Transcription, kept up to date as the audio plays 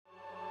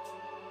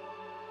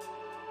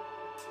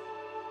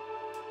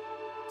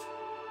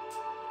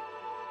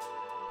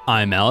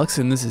I'm Alex,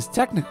 and this is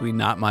technically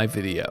not my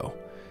video.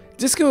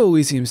 Disco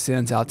Elysium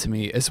stands out to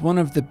me as one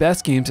of the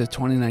best games of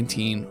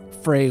 2019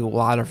 for a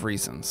lot of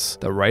reasons.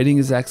 The writing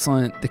is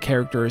excellent, the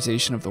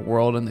characterization of the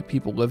world and the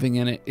people living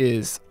in it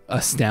is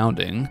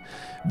astounding.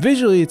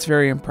 Visually, it's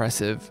very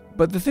impressive,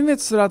 but the thing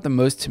that stood out the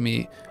most to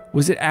me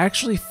was it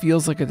actually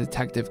feels like a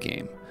detective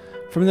game.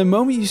 From the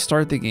moment you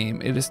start the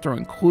game, it is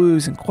throwing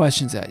clues and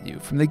questions at you.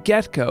 From the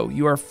get-go,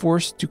 you are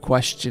forced to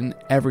question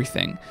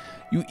everything.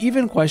 You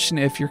even question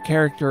if your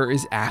character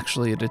is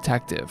actually a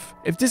detective.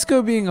 If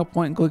Disco being a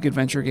point-and-click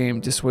adventure game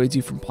dissuades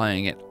you from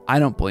playing it, I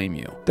don't blame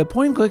you. The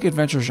point-and-click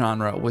adventure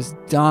genre was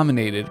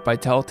dominated by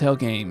Telltale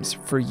Games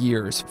for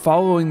years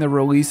following the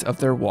release of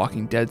their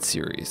Walking Dead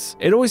series.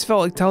 It always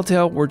felt like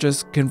Telltale were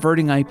just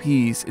converting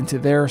IPs into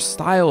their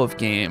style of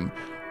game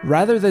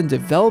rather than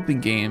developing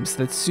games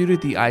that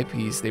suited the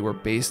IPs they were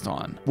based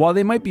on. While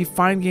they might be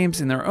fine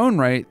games in their own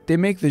right, they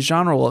make the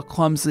genre look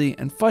clumsy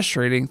and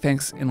frustrating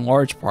thanks in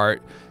large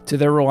part to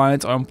their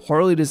reliance on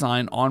poorly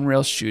designed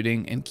on-rails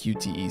shooting and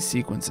QTE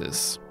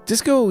sequences.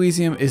 Disco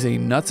Elysium is a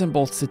nuts and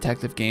bolts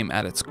detective game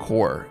at its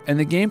core, and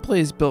the gameplay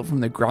is built from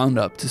the ground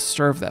up to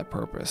serve that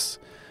purpose.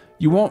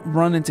 You won't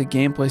run into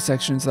gameplay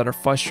sections that are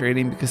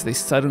frustrating because they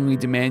suddenly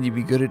demand you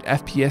be good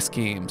at FPS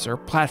games or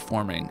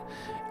platforming.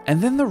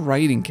 And then the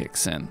writing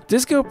kicks in.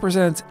 Disco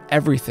presents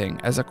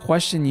everything as a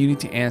question you need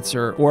to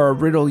answer or a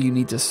riddle you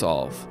need to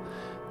solve.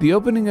 The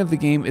opening of the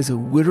game is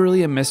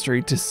literally a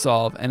mystery to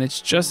solve, and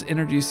it's just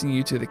introducing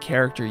you to the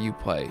character you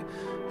play.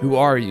 Who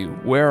are you?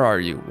 Where are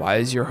you? Why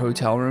is your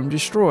hotel room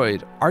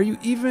destroyed? Are you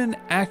even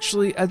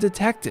actually a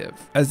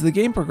detective? As the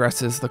game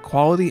progresses, the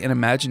quality and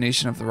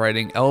imagination of the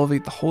writing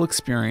elevate the whole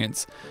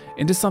experience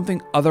into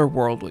something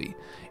otherworldly.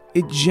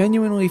 It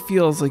genuinely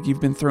feels like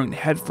you've been thrown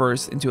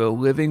headfirst into a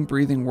living,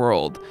 breathing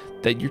world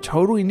that you're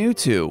totally new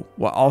to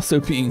while also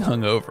being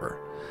hungover.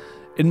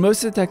 In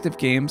most detective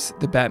games,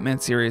 the Batman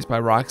series by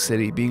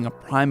Rocksteady being a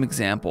prime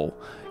example,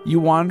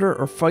 you wander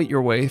or fight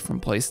your way from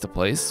place to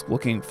place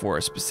looking for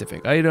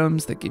specific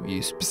items that give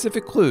you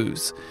specific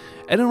clues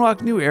and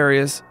unlock new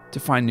areas to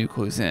find new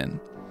clues in.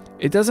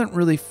 It doesn't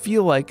really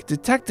feel like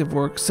detective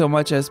work so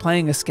much as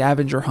playing a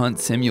scavenger hunt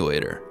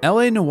simulator.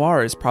 LA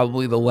Noire is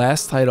probably the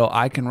last title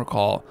I can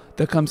recall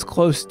that comes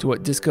close to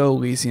what Disco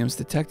Elysium's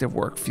detective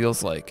work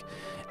feels like.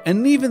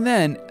 And even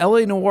then,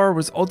 LA Noire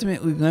was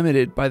ultimately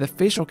limited by the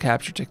facial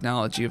capture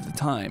technology of the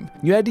time.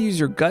 You had to use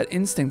your gut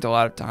instinct a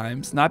lot of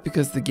times, not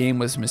because the game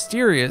was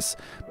mysterious,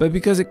 but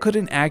because it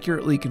couldn't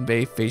accurately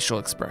convey facial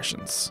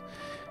expressions.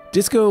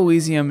 Disco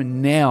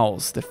Elysium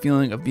nails the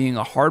feeling of being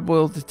a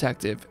hard-boiled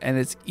detective, and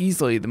it's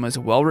easily the most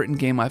well-written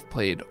game I've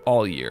played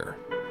all year.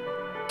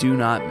 Do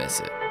not miss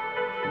it.